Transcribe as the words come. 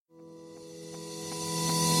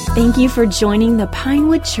Thank you for joining the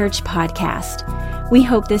Pinewood Church podcast. We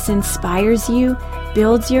hope this inspires you,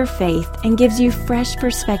 builds your faith, and gives you fresh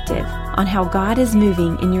perspective on how God is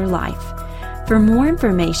moving in your life. For more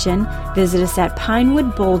information, visit us at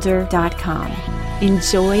pinewoodboulder.com.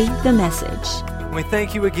 Enjoy the message. We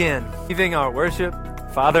thank you again, giving our worship.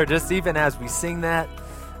 Father, just even as we sing that,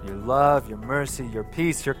 your love, your mercy, your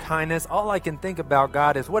peace, your kindness, all I can think about,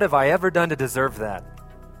 God, is what have I ever done to deserve that?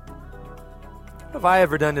 What have I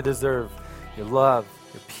ever done to deserve your love,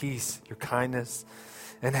 your peace, your kindness,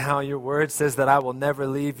 and how your word says that I will never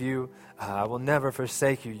leave you, I will never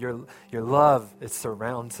forsake you. Your love, it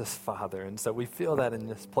surrounds us, Father, and so we feel that in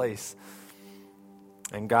this place.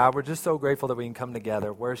 And God, we're just so grateful that we can come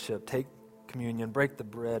together, worship, take communion, break the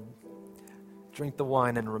bread, drink the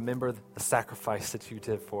wine, and remember the sacrifice that you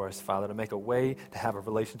did for us, Father, to make a way to have a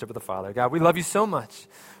relationship with the Father. God, we love you so much.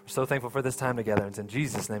 We're so thankful for this time together. And it's in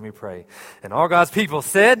Jesus' name we pray. And all God's people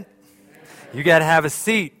said, you got to have a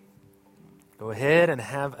seat. Go ahead and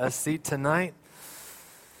have a seat tonight.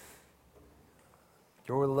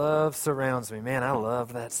 Your love surrounds me. Man, I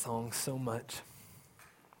love that song so much.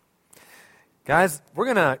 Guys, we're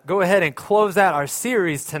going to go ahead and close out our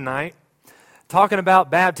series tonight talking about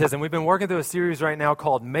baptism. We've been working through a series right now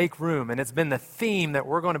called Make Room, and it's been the theme that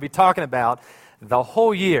we're going to be talking about the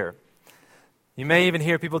whole year. You may even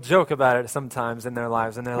hear people joke about it sometimes in their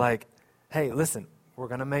lives, and they're like, hey, listen, we're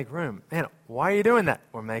going to make room. Man, why are you doing that?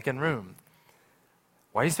 We're making room.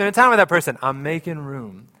 Why are you spending time with that person? I'm making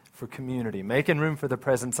room for community, making room for the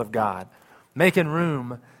presence of God, making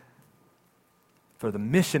room for the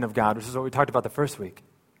mission of God, which is what we talked about the first week.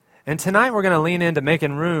 And tonight we're going to lean into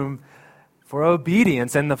making room for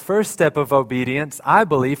obedience. And the first step of obedience, I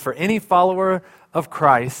believe, for any follower of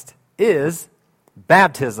Christ is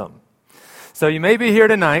baptism. So you may be here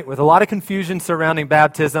tonight with a lot of confusion surrounding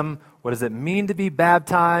baptism. What does it mean to be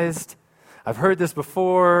baptized? I've heard this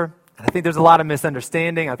before, and I think there's a lot of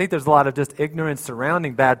misunderstanding. I think there's a lot of just ignorance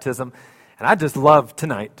surrounding baptism. And I just love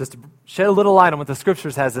tonight just to shed a little light on what the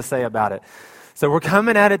Scriptures has to say about it. So we're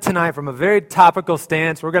coming at it tonight from a very topical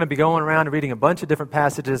stance. We're going to be going around and reading a bunch of different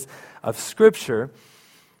passages of Scripture.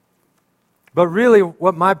 But really,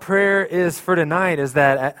 what my prayer is for tonight is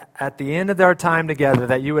that at the end of our time together,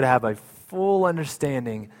 that you would have a full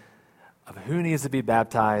understanding of who needs to be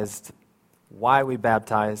baptized, why we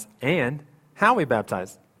baptize, and how we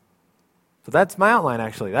baptize. So that's my outline,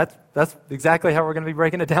 actually. That's exactly how we're going to be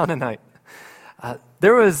breaking it down tonight.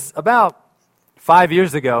 There was about 5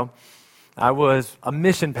 years ago, I was a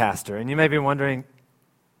mission pastor, and you may be wondering,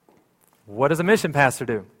 what does a mission pastor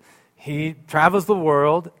do? He travels the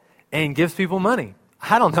world and gives people money.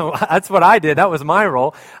 I don't know. That's what I did. That was my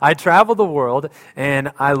role. I traveled the world,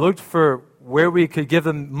 and I looked for where we could give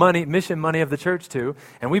them money, mission money of the church to,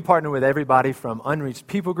 and we partnered with everybody from unreached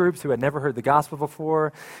people groups who had never heard the gospel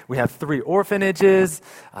before. We have 3 orphanages.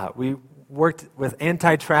 We worked with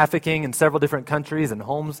anti-trafficking in several different countries and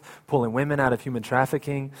homes, pulling women out of human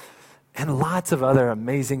trafficking, and lots of other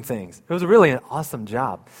amazing things. It was really an awesome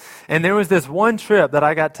job. And there was this one trip that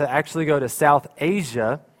I got to actually go to South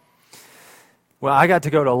Asia. Well, I got to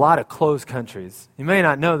go to a lot of closed countries. You may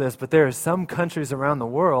not know this, but there are some countries around the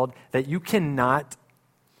world that you cannot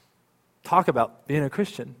talk about being a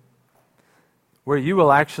Christian, where you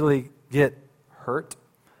will actually get hurt.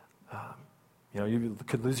 You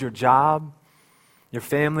could lose your job. Your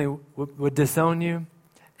family would disown you.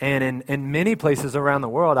 And in many places around the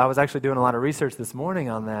world, I was actually doing a lot of research this morning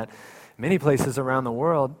on that, many places around the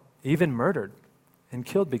world even murdered and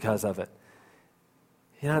killed because of it.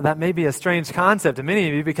 You know, that may be a strange concept to many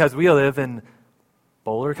of you because we live in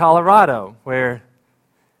Boulder, Colorado, where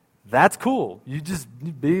that's cool. You just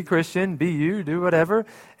be a Christian, be you, do whatever,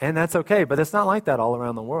 and that's okay. But it's not like that all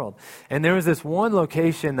around the world. And there was this one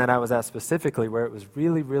location that I was at specifically where it was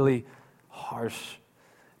really, really harsh.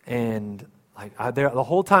 And the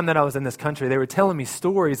whole time that I was in this country, they were telling me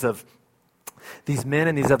stories of these men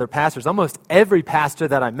and these other pastors. Almost every pastor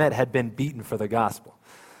that I met had been beaten for the gospel.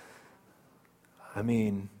 I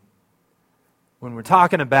mean, when we're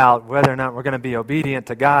talking about whether or not we're going to be obedient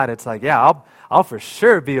to God, it's like, yeah, I'll for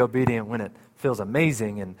sure be obedient when it feels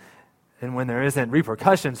amazing and when there isn't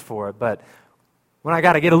repercussions for it. But when I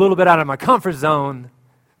got to get a little bit out of my comfort zone,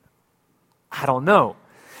 I don't know.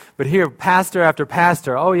 But here, pastor after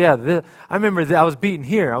pastor, oh yeah, I remember I was beaten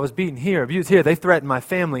here, abused here, they threatened my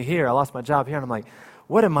family here, I lost my job here, and I'm like,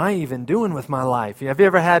 what am I even doing with my life? Have you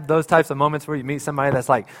ever had those types of moments where you meet somebody that's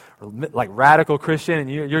like radical Christian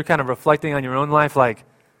and you're kind of reflecting on your own life like,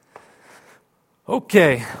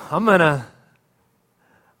 okay, I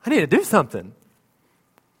need to do something.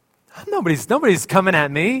 Nobody's coming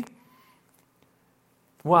at me.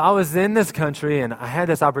 Well, I was in this country and I had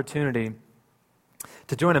this opportunity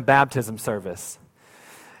to join a baptism service.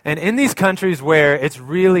 And in these countries where it's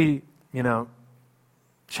really,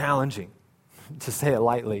 challenging, to say it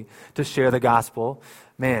lightly, to share the gospel,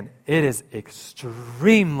 man, it is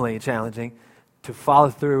extremely challenging to follow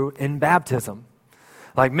through in baptism.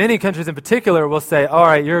 Like many countries in particular will say, all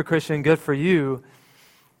right, you're a Christian, good for you.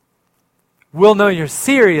 We'll know you're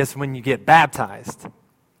serious when you get baptized.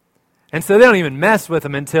 And so they don't even mess with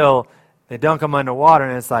them until they dunk them underwater,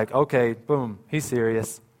 and it's like, okay, boom, he's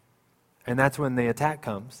serious. And that's when the attack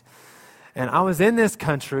comes. And I was in this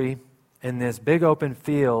country, in this big open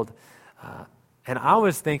field, and I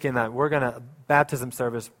was thinking that we're going to, baptism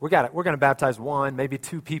service, we're going to baptize one, maybe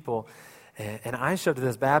two people. And I showed up to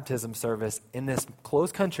this baptism service in this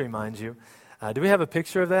closed country, mind you. Do we have a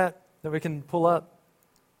picture of that we can pull up?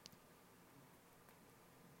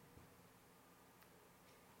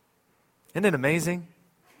 Isn't it amazing?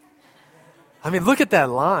 I mean, look at that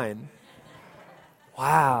line.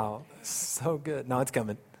 Wow, so good. No, it's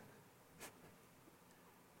coming.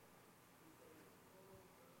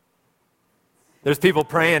 There's people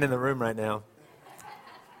praying in the room right now.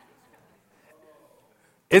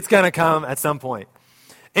 It's going to come at some point.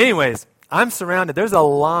 Anyways, I'm surrounded. There's a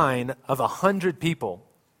line of 100 people.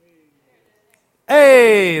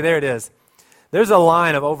 Hey, there it is. There's a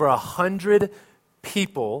line of over 100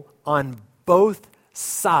 people on both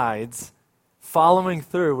sides following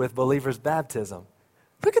through with believers' baptism.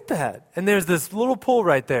 Look at that. And there's this little pool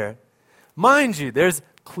right there. Mind you, this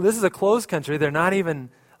is a closed country. They're not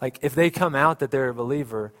even, like, if they come out that they're a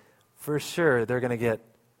believer, for sure they're going to get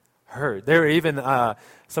hurt. There are even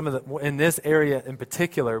some of the, in this area in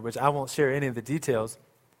particular, which I won't share any of the details,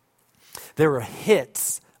 there were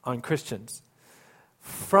hits on Christians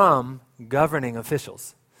from governing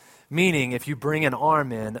officials. Meaning, if you bring an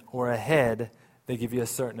arm in or a head, they give you a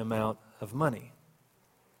certain amount of money.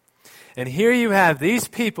 And here you have these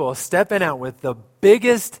people stepping out with the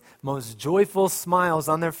biggest, most joyful smiles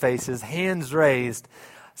on their faces, hands raised,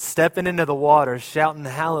 stepping into the water, shouting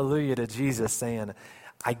hallelujah to Jesus, saying,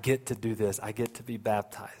 I get to do this. I get to be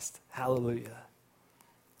baptized. Hallelujah.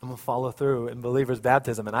 I'm going to follow through in believers'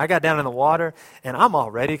 baptism. And I got down in the water, and I'm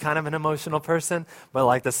already kind of an emotional person, but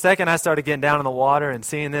like the second I started getting down in the water and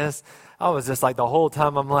seeing this, I was just like the whole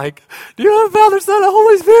time I'm like, do you have Father, Son, and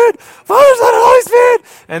Holy Spirit? Father, Son, and Holy Spirit.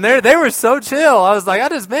 And they were so chill. I was like, I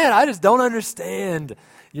just don't understand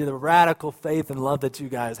the radical faith and love that you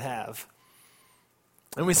guys have.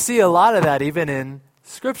 And we see a lot of that even in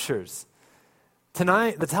scriptures.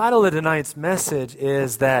 Tonight, the title of tonight's message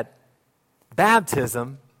is that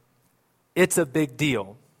baptism, it's a big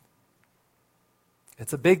deal.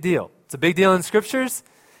 It's a big deal. It's a big deal in scriptures,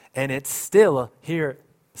 and it's still here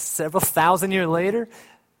several thousand years later.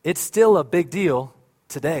 It's still a big deal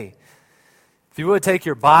today. If you would take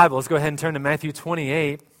your Bibles, go ahead and turn to Matthew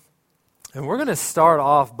 28, and we're going to start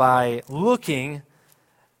off by looking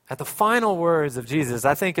at the final words of Jesus.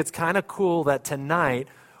 I think it's kind of cool that tonight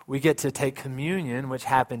we get to take communion, which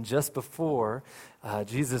happened just before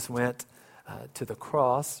Jesus went to the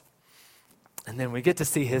cross. And then we get to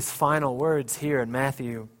see his final words here in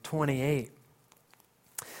Matthew 28.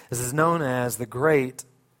 This is known as the Great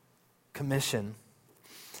Commission.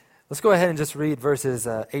 Let's go ahead and just read verses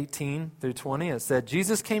 18 through 20. It said,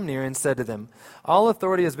 Jesus came near and said to them, all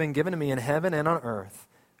authority has been given to me in heaven and on earth.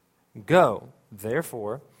 Go,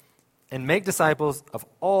 therefore, and make disciples of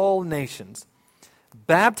all nations,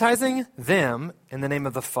 baptizing them in the name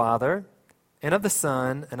of the Father and of the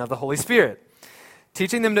Son and of the Holy Spirit,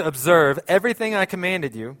 teaching them to observe everything I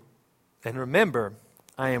commanded you. And remember,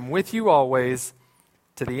 I am with you always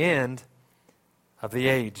to the end of the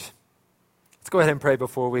age. Let's go ahead and pray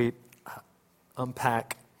before we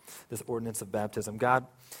unpack this ordinance of baptism. God,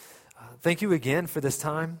 thank you again for this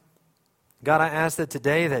time. God, I ask that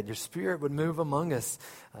today that your Spirit would move among us.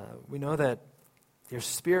 We know that your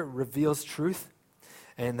Spirit reveals truth,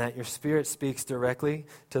 and that your Spirit speaks directly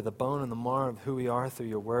to the bone and the marrow of who we are through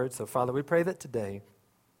your word. So, Father, we pray that today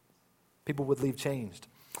people would leave changed.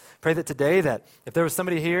 Pray that today that if there was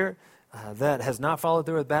somebody here that has not followed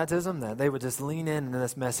through with baptism, that they would just lean in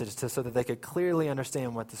this message so that they could clearly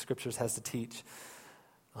understand what the Scriptures has to teach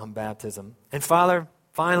on baptism. And, Father,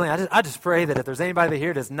 finally, I just pray that if there's anybody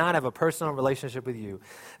here that does not have a personal relationship with you,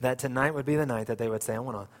 that tonight would be the night that they would say, I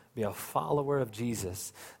want to be a follower of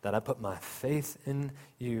Jesus, that I put my faith in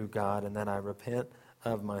you, God, and that I repent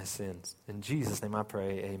of my sins. In Jesus' name I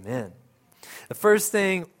pray, amen. The first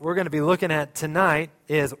thing we're going to be looking at tonight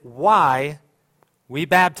is why we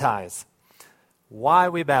baptize. Why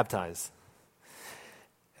we baptize.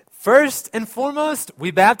 First and foremost,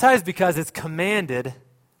 we baptize because it's commanded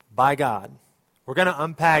by God. We're going to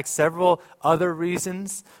unpack several other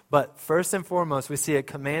reasons, but first and foremost, we see it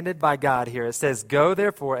commanded by God here. It says, "Go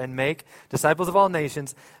therefore and make disciples of all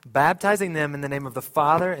nations, baptizing them in the name of the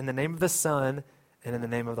Father, in the name of the Son, and in the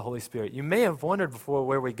name of the Holy Spirit." You may have wondered before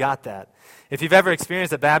where we got that. If you've ever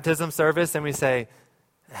experienced a baptism service and we say,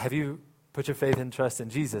 "Have you put your faith and trust in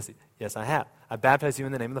Jesus?" Yes, I have. I baptize you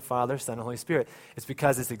in the name of the Father, Son, and Holy Spirit. It's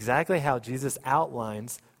because it's exactly how Jesus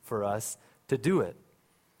outlines for us to do it.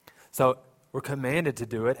 So we're commanded to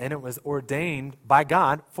do it, and it was ordained by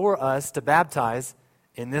God for us to baptize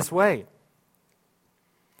in this way.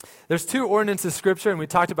 There's two ordinances of Scripture, and we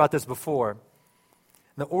talked about this before.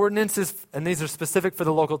 The ordinances, and these are specific for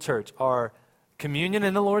the local church, are communion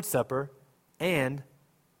in the Lord's Supper and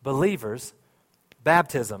believers'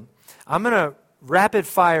 baptism. I'm going to rapid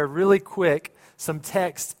fire really quick some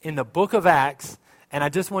text in the book of Acts, and I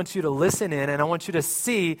just want you to listen in, and I want you to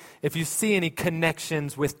see if you see any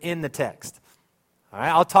connections within the text. All right,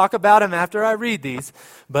 I'll talk about them after I read these,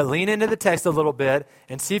 but lean into the text a little bit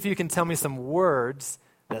and see if you can tell me some words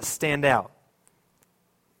that stand out.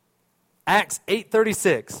 Acts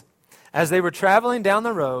 8:36. As they were traveling down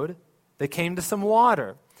the road, they came to some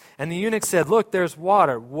water. And the eunuch said, "Look, there's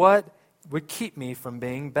water. What would keep me from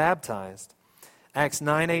being baptized?" Acts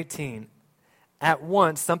 9:18. At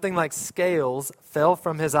once, something like scales fell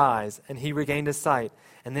from his eyes, and he regained his sight.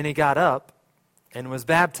 And then he got up and was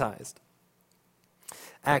baptized.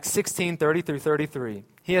 Acts 16:30 through 33.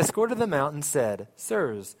 He escorted them out and said,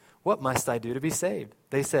 "Sirs, what must I do to be saved?"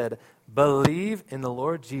 They said, "Believe in the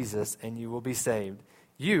Lord Jesus, and you will be saved,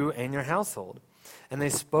 you and your household." And they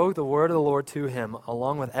spoke the word of the Lord to him,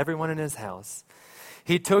 along with everyone in his house.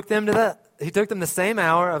 He took them the same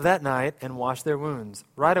hour of that night and washed their wounds.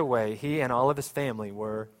 Right away, he and all of his family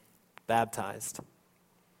were baptized.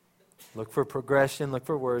 Look for progression, look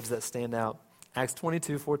for words that stand out. Acts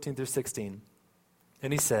 22:14 through 16.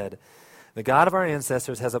 And he said, "The God of our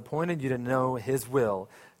ancestors has appointed you to know his will,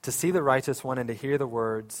 to see the righteous one and to hear the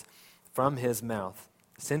words from his mouth.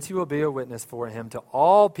 Since you will be a witness for him to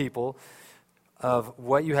all people of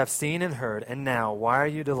what you have seen and heard, and now, why are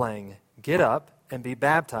you delaying? Get up and be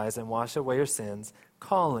baptized and wash away your sins,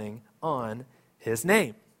 calling on his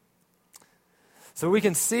name." So we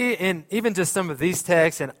can see in even just some of these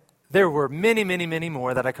texts, and there were many, many, many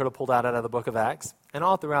more that I could have pulled out of the book of Acts and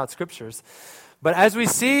all throughout Scriptures. But as we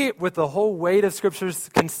see with the whole weight of Scriptures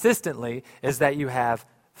consistently, is that you have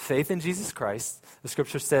faith in Jesus Christ. The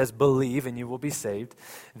Scripture says, "Believe and you will be saved."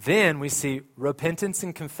 Then we see repentance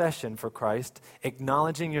and confession for Christ,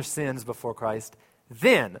 acknowledging your sins before Christ.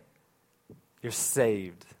 Then you're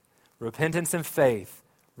saved. Repentance and faith.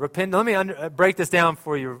 Let me break this down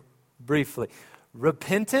for you briefly.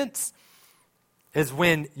 Repentance is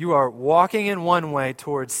when you are walking in one way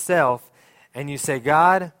towards self and you say,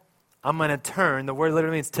 "God, I'm going to turn." The word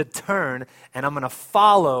literally means to turn, and I'm going to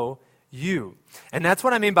follow you. And that's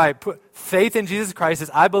what I mean by faith in Jesus Christ is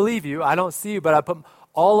I believe you, I don't see you, but I put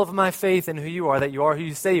all of my faith in who you are who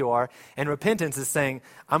you say you are. And repentance is saying,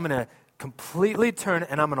 I'm going to completely turn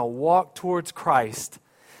and I'm going to walk towards Christ.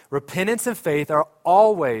 Repentance and faith are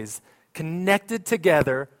always connected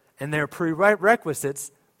together, and they're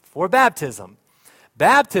prerequisites for baptism.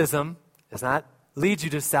 Baptism does not lead you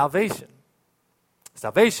to salvation.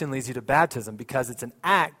 Salvation leads you to baptism because it's an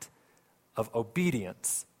act of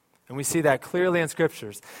obedience. And we see that clearly in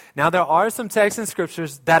Scriptures. Now, there are some texts in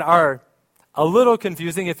Scriptures that are a little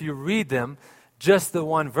confusing if you read them, just the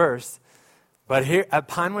one verse. But here at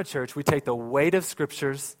Pinewood Church, we take the weight of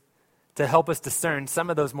Scriptures to help us discern some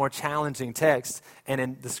of those more challenging texts.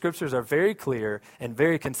 And the Scriptures are very clear and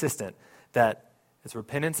very consistent that it's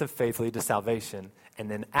repentance and faith lead to salvation. And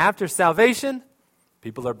then after salvation,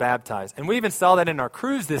 people are baptized. And we even saw that in our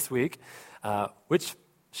cruise this week, which,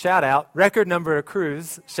 shout out, record number of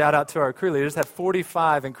cruise. Shout out to our crew leaders. Had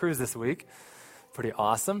 45 in cruise this week. Pretty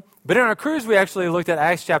awesome. But in our cruise, we actually looked at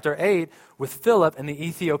Acts chapter 8 with Philip and the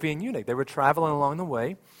Ethiopian eunuch. They were traveling along the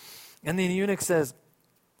way. And the eunuch says,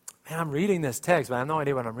 "Man, I'm reading this text, but I have no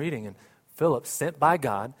idea what I'm reading." And Philip, sent by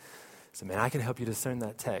God, said, "Man, I can help you discern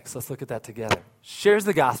that text. Let's look at that together." Shares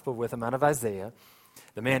the gospel with him out of Isaiah.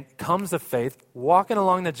 The man comes to faith, walking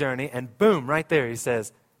along the journey, and boom, right there, he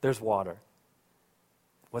says, "There's water."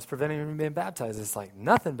 What's preventing him from being baptized? It's like,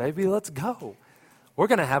 nothing, baby, let's go. We're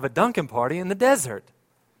going to have a Dunkin' party in the desert.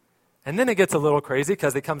 And then it gets a little crazy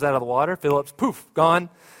because he comes out of the water. Philip's, poof, gone.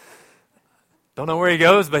 Don't know where he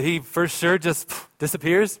goes, but he for sure just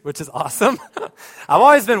disappears, which is awesome. I've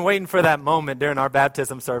always been waiting for that moment during our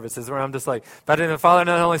baptism services where I'm just like, "But in the Father and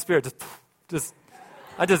the Holy Spirit,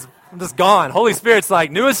 I'm just gone." Holy Spirit's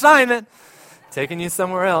like, "New assignment." taking you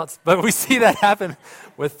somewhere else. But we see that happen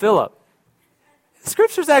with Philip.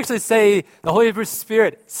 Scriptures actually say the Holy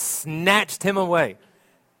Spirit snatched him away,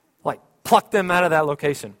 like plucked them out of that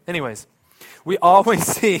location. Anyways, we always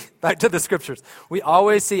see, back to the Scriptures, we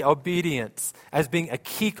always see obedience as being a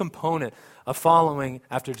key component of following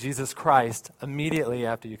after Jesus Christ immediately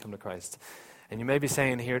after you come to Christ. And you may be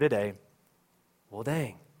saying here today, well,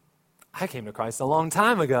 dang, I came to Christ a long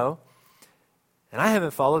time ago, and I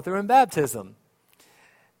haven't followed through in baptism.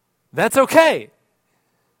 That's okay,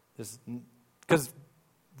 because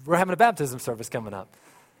we're having a baptism service coming up.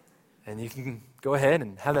 And you can go ahead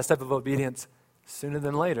and have that step of obedience sooner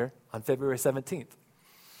than later on February 17th.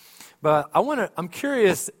 But I'm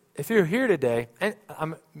curious, if you're here today, and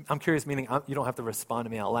I'm curious meaning you don't have to respond to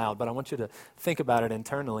me out loud, but I want you to think about it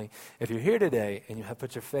internally. If you're here today and you have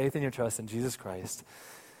put your faith and your trust in Jesus Christ,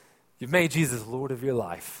 you've made Jesus Lord of your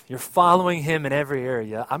life, you're following him in every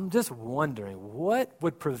area, I'm just wondering, what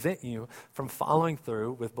would prevent you from following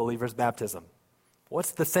through with believers' baptism?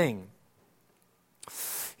 What's the thing?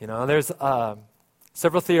 You know, there's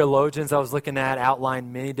several theologians I was looking at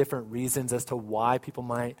outlined many different reasons as to why people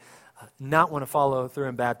might not want to follow through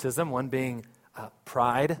in baptism. One being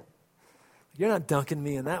pride. You're not dunking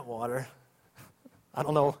me in that water. I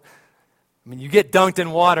don't know. I mean, you get dunked in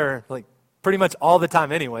water like pretty much all the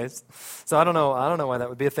time anyways. So I don't know why that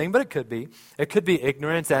would be a thing, but it could be. It could be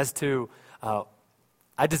ignorance as to,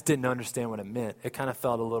 I just didn't understand what it meant. It kind of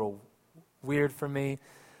felt a little weird for me.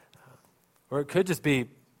 Or it could just be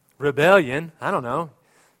rebellion. I don't know.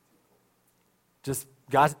 Just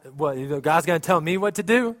God's going to tell me what to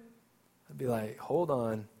do? I'd be like, hold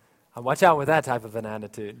on. Watch out with that type of an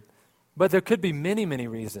attitude. But there could be many, many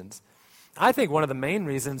reasons. I think one of the main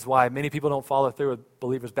reasons why many people don't follow through with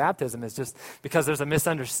believers' baptism is just because there's a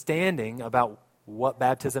misunderstanding about what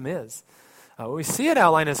baptism is. We see it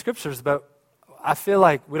outlined in Scriptures, but I feel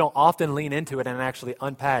like we don't often lean into it and actually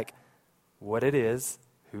unpack what it is,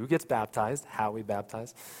 who gets baptized, how we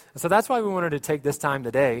baptize. And so that's why we wanted to take this time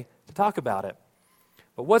today to talk about it.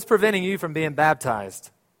 But what's preventing you from being baptized?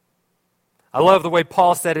 I love the way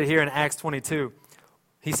Paul said it here in Acts 22.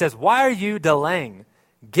 He says, why are you delaying?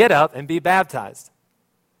 Get up and be baptized.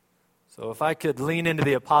 So if I could lean into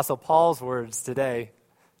the Apostle Paul's words today,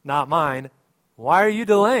 not mine, why are you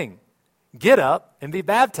delaying? Get up and be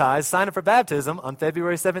baptized. Sign up for baptism on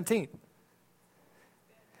February 17th.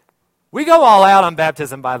 We go all out on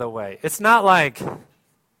baptism, by the way. It's not like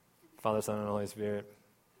Father, Son, and Holy Spirit,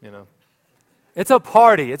 you know. It's a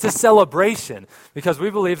party. It's a celebration because we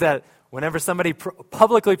believe that whenever somebody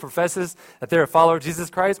publicly professes that they're a follower of Jesus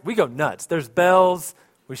Christ, we go nuts. There's bells.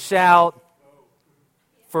 We shout.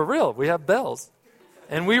 For real, we have bells.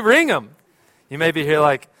 And we ring them. You may be here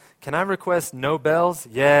like, can I request no bells?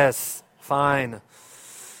 Yes, fine.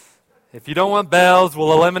 If you don't want bells,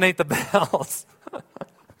 we'll eliminate the bells.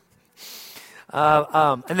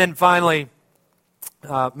 And then finally,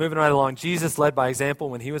 moving right along, Jesus led by example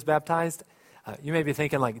when he was baptized. You may be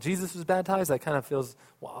thinking like, Jesus was baptized? That kind of feels,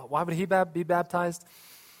 why would he be baptized?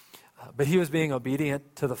 But he was being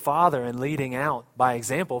obedient to the Father and leading out by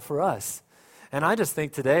example for us. And I just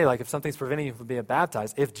think today, like if something's preventing you from being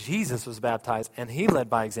baptized, if Jesus was baptized and he led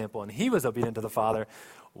by example and he was obedient to the Father,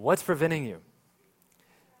 what's preventing you?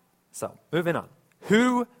 So, moving on.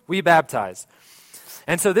 Who we baptize.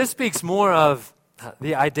 And so this speaks more of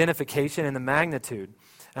the identification and the magnitude.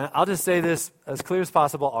 And I'll just say this as clear as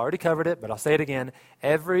possible. I already covered it, but I'll say it again.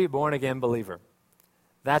 Every born-again believer.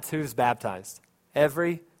 That's who's baptized.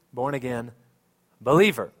 Every born-again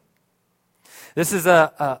believer. This is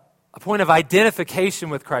a point of identification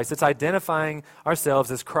with Christ. It's identifying ourselves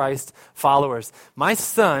as Christ followers. My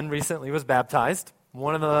son recently was baptized.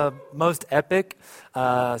 One of the most epic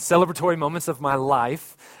celebratory moments of my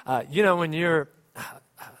life. When you're...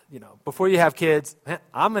 before you have kids,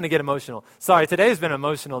 I'm going to get emotional. Sorry, today's been an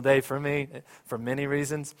emotional day for me for many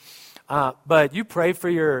reasons. But you pray for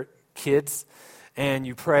your kids, and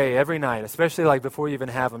you pray every night, especially like before you even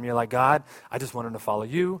have them. You're like, God, I just want them to follow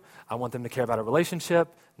you. I want them to care about a relationship,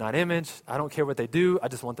 not image. I don't care what they do. I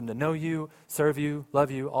just want them to know you, serve you,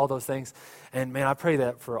 love you, all those things. And man, I pray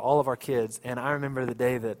that for all of our kids. And I remember the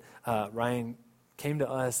day that Ryan came to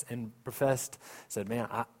us and professed, said, man,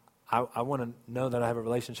 I want to know that I have a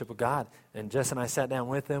relationship with God. And Jess and I sat down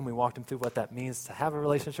with him. We walked him through what that means to have a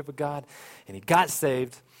relationship with God. And he got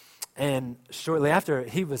saved. And shortly after,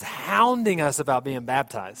 he was hounding us about being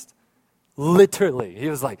baptized. Literally. He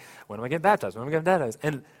was like, when am I getting baptized? When am I getting baptized?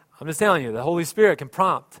 And I'm just telling you, the Holy Spirit can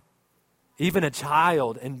prompt even a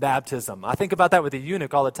child in baptism. I think about that with the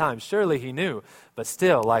eunuch all the time. Surely he knew. But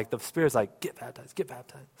still, like the Spirit's like, get baptized, get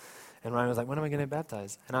baptized. And Ryan was like, when am I going to get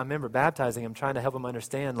baptized? And I remember baptizing him, trying to help him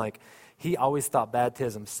understand, like, he always thought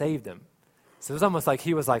baptism saved him. So it was almost like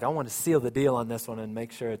he was like, I want to seal the deal on this one and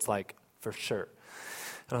make sure it's like for sure.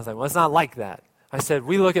 And I was like, well, it's not like that. I said,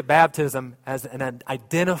 we look at baptism as an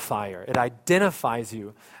identifier. It identifies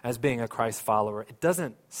you as being a Christ follower. It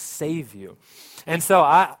doesn't save you. And so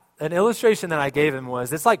an illustration that I gave him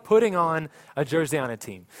was, it's like putting on a jersey on a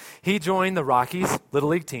team. He joined the Rockies Little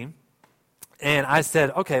League team. And I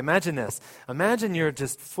said, okay, imagine this. Imagine you're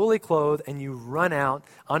just fully clothed and you run out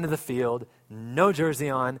onto the field, no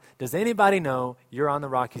jersey on. Does anybody know you're on the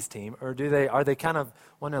Rockies team? Or are they kind of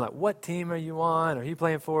wondering, like, what team are you on? Or are you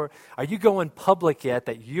playing for? Are you going public yet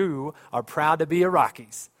that you are proud to be a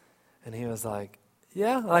Rockies? And he was like,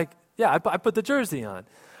 yeah, I put the jersey on.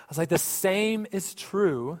 I was like, the same is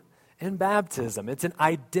true in baptism. It's an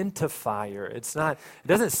identifier. It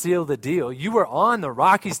doesn't seal the deal. You were on the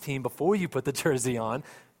Rockies team before you put the jersey on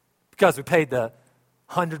because we paid the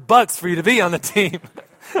 $100 for you to be on the team.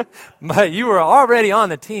 But you were already on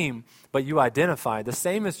the team, but you identified. The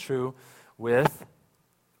same is true with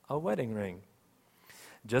a wedding ring.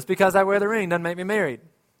 Just because I wear the ring doesn't make me married.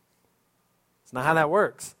 It's not how that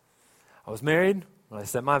works. I was married when I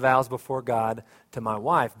said my vows before God to my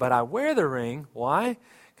wife, but I wear the ring. Why?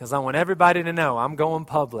 Because I want everybody to know I'm going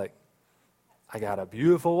public. I got a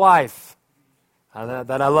beautiful wife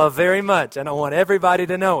that I love very much, and I want everybody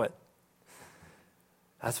to know it.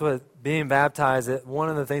 That's what being baptized, one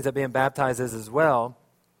of the things that being baptized is as well,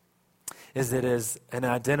 is it is an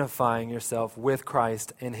identifying yourself with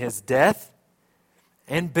Christ in his death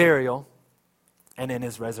and burial and in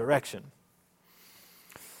his resurrection.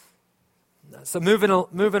 So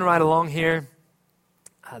moving right along here,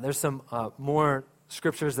 there's some more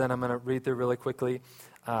scriptures that I'm going to read through really quickly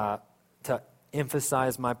to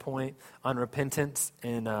emphasize my point on repentance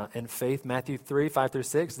and faith. Matthew 3, 5 through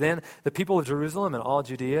 6. Then the people of Jerusalem and all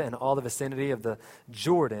Judea and all the vicinity of the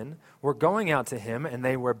Jordan were going out to him, and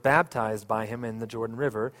they were baptized by him in the Jordan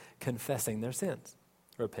River, confessing their sins.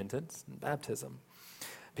 Repentance and baptism.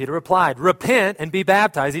 Peter replied, repent and be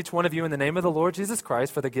baptized, each one of you, in the name of the Lord Jesus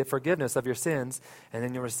Christ for the forgiveness of your sins, and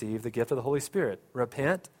then you'll receive the gift of the Holy Spirit.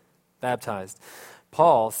 Repent, baptized.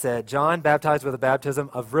 Paul said, John baptized with a baptism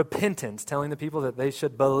of repentance, telling the people that they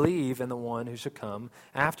should believe in the one who should come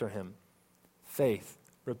after him. Faith,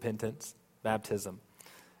 repentance, baptism.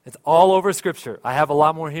 It's all over Scripture. I have a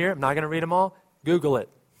lot more here. I'm not going to read them all. Google it.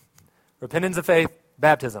 Repentance of faith,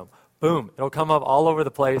 baptism. Boom. It'll come up all over the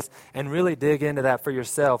place, and really dig into that for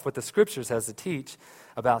yourself, what the Scriptures has to teach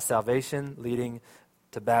about salvation leading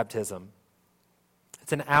to baptism.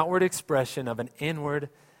 It's an outward expression of an inward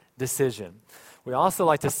decision. We also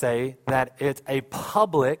like to say that it's a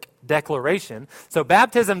public declaration. So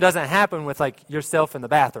baptism doesn't happen with like yourself in the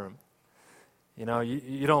bathroom. You know,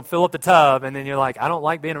 you don't fill up the tub and then you're like, I don't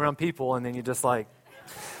like being around people, and then you just like,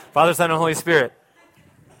 Father, Son, and Holy Spirit.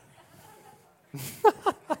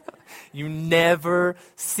 You never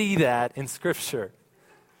see that in Scripture.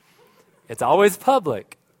 It's always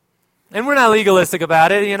public. And we're not legalistic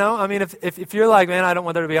about it, you know. I mean, if you're like, man, I don't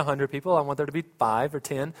want there to be 100 people. I want there to be 5 or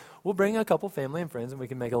 10. We'll bring a couple family and friends, and we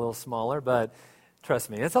can make it a little smaller. But trust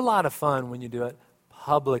me, it's a lot of fun when you do it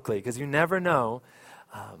publicly, because you never know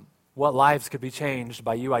what lives could be changed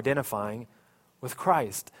by you identifying with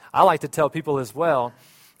Christ. I like to tell people as well,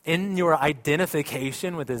 in your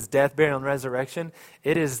identification with his death, burial, and resurrection,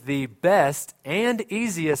 it is the best and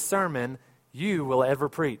easiest sermon you will ever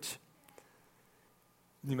preach.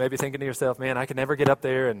 You may be thinking to yourself, man, I could never get up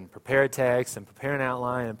there and prepare a text and prepare an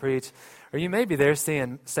outline and preach. Or you may be there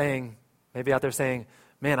saying, maybe out there saying,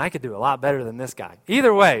 man, I could do a lot better than this guy.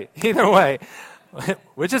 Either way,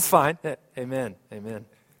 which is fine. Amen.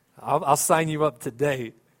 I'll sign you up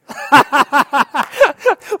today.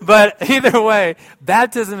 But either way,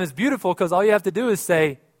 baptism is beautiful because all you have to do is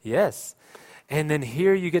say yes. And then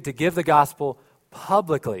here you get to give the gospel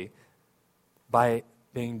publicly by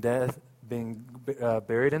being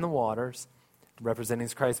buried in the waters, representing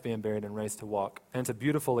Christ being buried and raised to walk. And it's a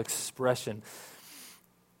beautiful expression.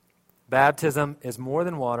 Baptism is more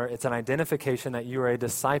than water. It's an identification that you are a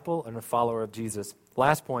disciple and a follower of Jesus.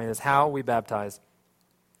 Last point is how we baptize.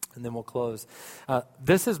 And then we'll close.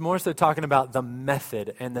 This is more so talking about the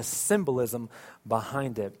method and the symbolism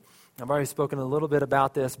behind it. I've already spoken a little bit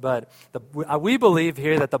about this, but we believe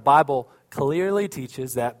here that the Bible clearly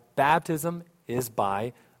teaches that baptism is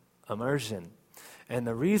by immersion. And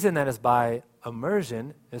the reason that is by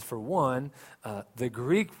immersion is, for one, the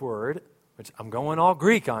Greek word, which I'm going all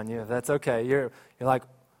Greek on you, if that's okay. You're like,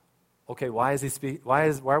 Okay, why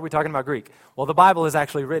are we talking about Greek? Well, the Bible is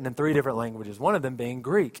actually written in 3 different languages, one of them being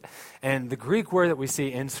Greek. And the Greek word that we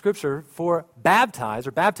see in Scripture for baptize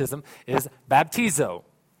or baptism is baptizo.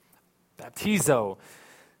 Baptizo.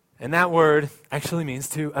 And that word actually means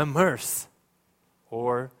to immerse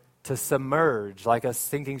or to submerge, like a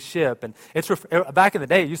sinking ship. And it's back in the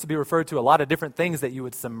day, it used to be referred to a lot of different things that you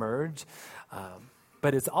would submerge.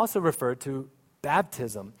 But it's also referred to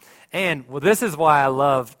baptism. And well, this is why I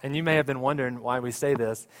love, and you may have been wondering why we say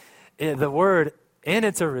this, the word in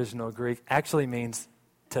its original Greek actually means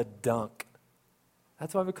to dunk.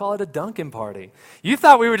 That's why we call it a dunking party. You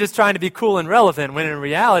thought we were just trying to be cool and relevant, when in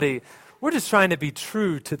reality, we're just trying to be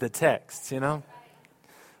true to the text, you know?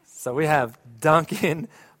 So we have dunking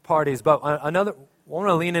parties. But I want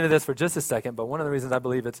to lean into this for just a second, but one of the reasons I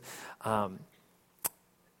believe it's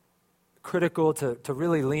critical to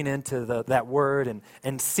really lean into that word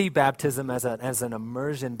and see baptism as an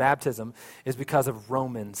immersion baptism is because of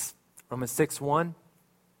Romans 6:1.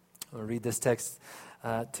 I'll read this text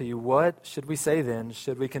to you. What should we say then?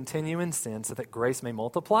 Should we continue in sin so that grace may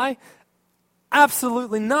multiply?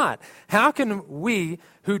 Absolutely not. How can we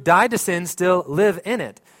who died to sin still live in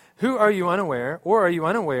it? Are you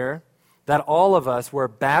unaware that all of us were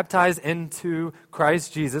baptized into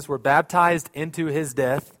Christ Jesus, were baptized into his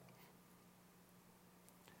death?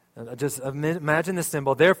 Just imagine the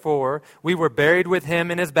symbol. Therefore, we were buried with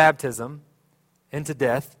him in his baptism into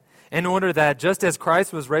death, in order that just as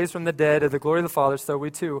Christ was raised from the dead of the glory of the Father, so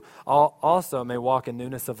we too also may walk in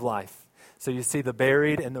newness of life. So you see the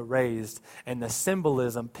buried and the raised, and the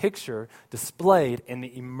symbolism picture displayed in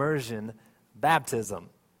the immersion baptism.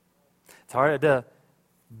 It's hard to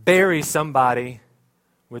bury somebody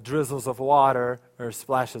with drizzles of water or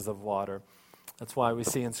splashes of water. That's why we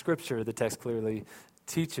see in Scripture, the text clearly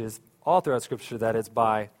teaches all throughout Scripture that it's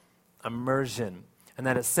by immersion, and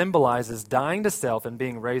that it symbolizes dying to self and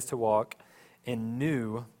being raised to walk in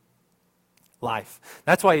new life.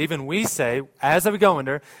 That's why even we say, as we go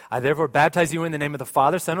under, I therefore baptize you in the name of the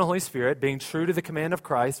Father, Son, and Holy Spirit, being true to the command of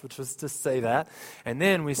Christ, which was to say that. And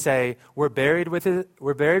then we say, we're buried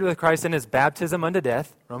with Christ in his baptism unto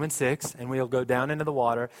death, Romans 6, and we'll go down into the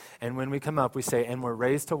water. And when we come up, we say, and we're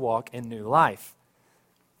raised to walk in new life.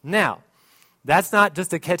 Now, that's not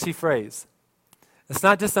just a catchy phrase. It's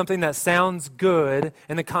not just something that sounds good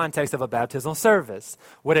in the context of a baptismal service.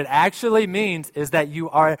 What it actually means is that you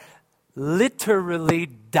are literally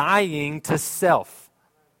dying to self.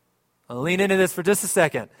 I'll lean into this for just a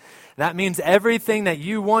second. That means everything that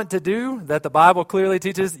you want to do, that the Bible clearly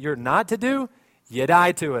teaches you're not to do, you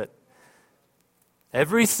die to it.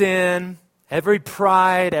 Every sin, every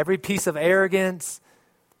pride, every piece of arrogance,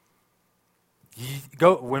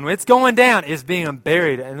 when it's going down, is being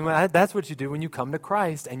buried. And that's what you do when you come to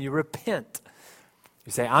Christ and you repent.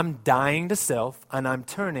 You say, I'm dying to self, and I'm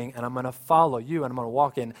turning, and I'm going to follow you, and I'm going to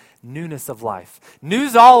walk in newness of life.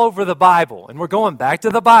 New's all over the Bible, and we're going back to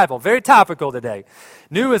the Bible. Very topical today.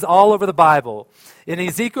 New is all over the Bible. In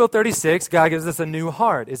Ezekiel 36, God gives us a new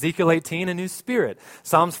heart. Ezekiel 18, a new spirit.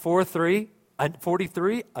 Psalms 43,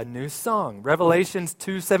 a new song. Revelations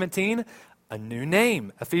 2:17, a new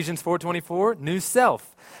name. Ephesians 4:24, new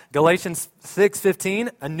self. Galatians 6:15,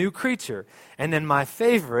 a new creature. And then my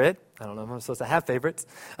favorite, I don't know if I'm supposed to have favorites,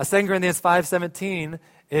 2 Corinthians 5:17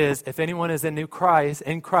 is, if anyone is in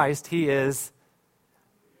Christ, he is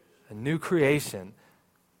a new creation.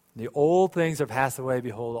 The old things are passed away,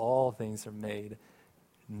 behold, all things are made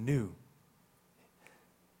new.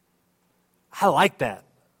 I like that.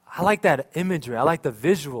 I like that imagery. I like the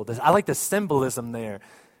visual. I like the symbolism there.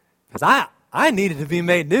 Because I needed to be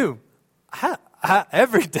made new.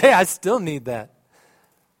 Every day I still need that.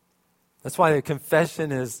 That's why the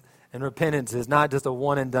confession and repentance is not just a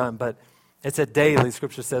one and done, but it's a daily.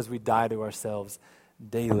 Scripture says we die to ourselves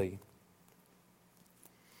daily.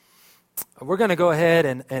 We're going to go ahead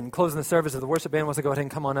and close in the service. If the worship band wants to go ahead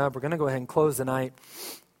and come on up, we're going to go ahead and close tonight.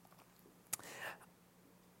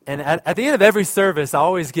 And at the end of every service, I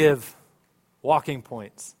always give walking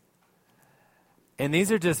points. And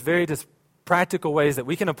these are just very practical ways that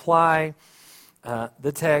we can apply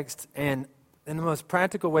the text, and in the most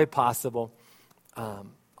practical way possible.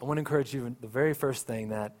 I want to encourage you, the very first thing,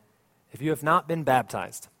 that if you have not been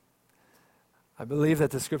baptized, I believe that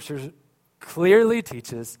the Scripture clearly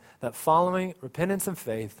teaches that following repentance and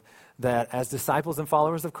faith, that as disciples and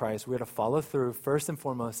followers of Christ, we are to follow through first and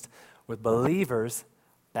foremost with believers'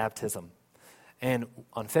 baptism. And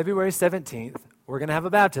on February 17th, we're going to have a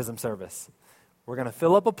baptism service. We're going to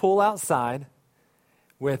fill up a pool outside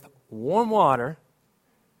with warm water.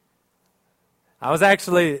 I was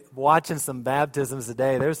actually watching some baptisms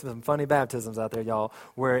today. There's some funny baptisms out there, y'all,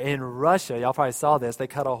 where in Russia, y'all probably saw this, they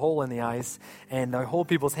cut a hole in the ice and they hold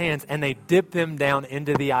people's hands and they dip them down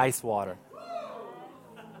into the ice water.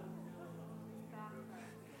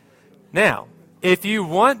 Now, if you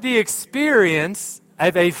want the experience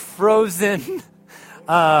of a frozen,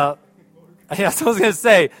 I was going to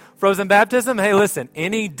say, frozen baptism, hey, listen,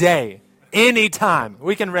 any day, any time,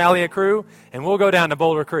 we can rally a crew and we'll go down to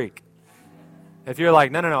Boulder Creek. If you're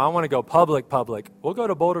like, no, I want to go public, we'll go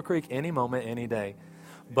to Boulder Creek any moment, any day.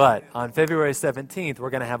 But on February 17th, we're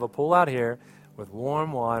going to have a pool out here with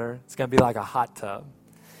warm water. It's going to be like a hot tub.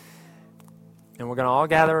 And we're going to all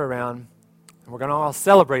gather around, and we're going to all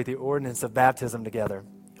celebrate the ordinance of baptism together.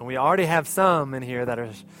 And we already have some in here that are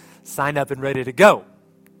signed up and ready to go.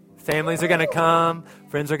 Families are going to come,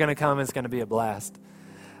 friends are going to come, and it's going to be a blast.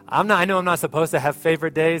 I know I'm not supposed to have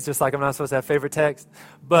favorite days, just like I'm not supposed to have favorite texts,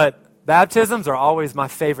 but baptisms are always my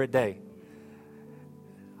favorite day.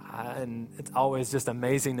 And it's always just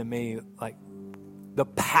amazing to me, like the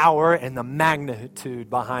power and the magnitude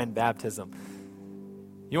behind baptism.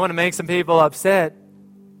 You want to make some people upset,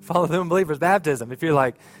 follow the unbeliever's baptism. If you're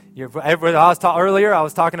like, earlier I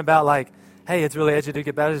was talking about like, hey, it's really edgy to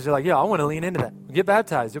get baptized. You're like, yeah, I want to lean into that. Get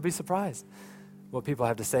baptized. You'll be surprised what people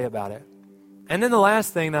have to say about it. And then the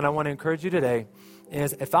last thing that I want to encourage you today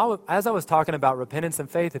is as I was talking about repentance and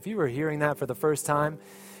faith, if you were hearing that for the first time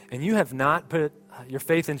and you have not put your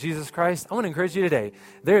faith in Jesus Christ, I want to encourage you today.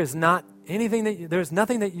 There's nothing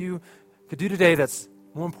that you could do today that's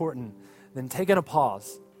more important than taking a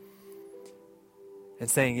pause and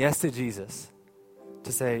saying yes to Jesus,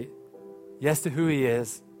 to say yes to who he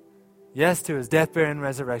is, yes to his death, burial, and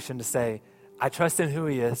resurrection, to say, I trust in who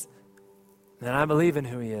he is, and I believe in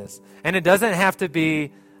who he is. And it doesn't have to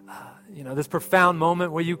be this profound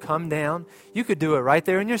moment where you come down. You could do it right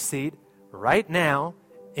there in your seat, right now,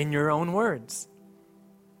 in your own words.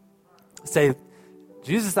 Say,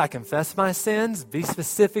 Jesus, I confess my sins. Be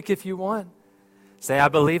specific if you want. Say, I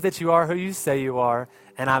believe that you are who you say you are,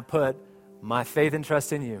 and I put my faith and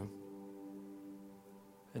trust in you.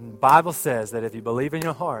 And the Bible says that if you believe in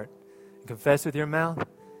your heart and confess with your mouth,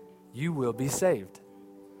 you will be saved.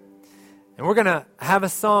 And we're going to have a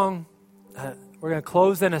song. We're going to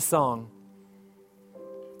close in a song.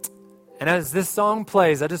 And as this song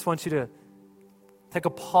plays, I just want you to take a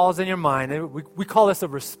pause in your mind. We call this a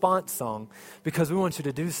response song because we want you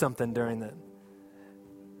to do something during that.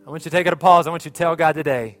 I want you to take a pause. I want you to tell God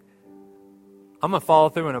today, I'm going to follow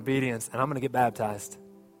through in obedience and I'm going to get baptized.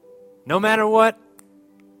 No matter what,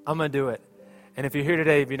 I'm going to do it. And if you're here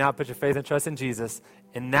today, if you not put your faith and trust in Jesus,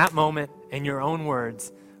 in that moment, in your own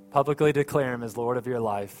words, publicly declare him as Lord of your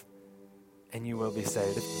life, and you will be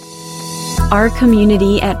saved. Our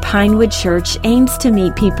community at Pinewood Church aims to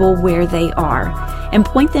meet people where they are and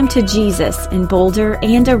point them to Jesus in Boulder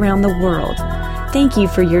and around the world. Thank you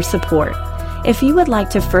for your support. If you would like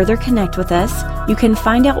to further connect with us, you can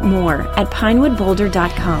find out more at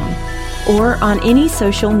pinewoodboulder.com or on any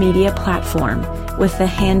social media platform with the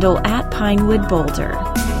handle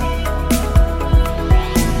 @PinewoodBoulder.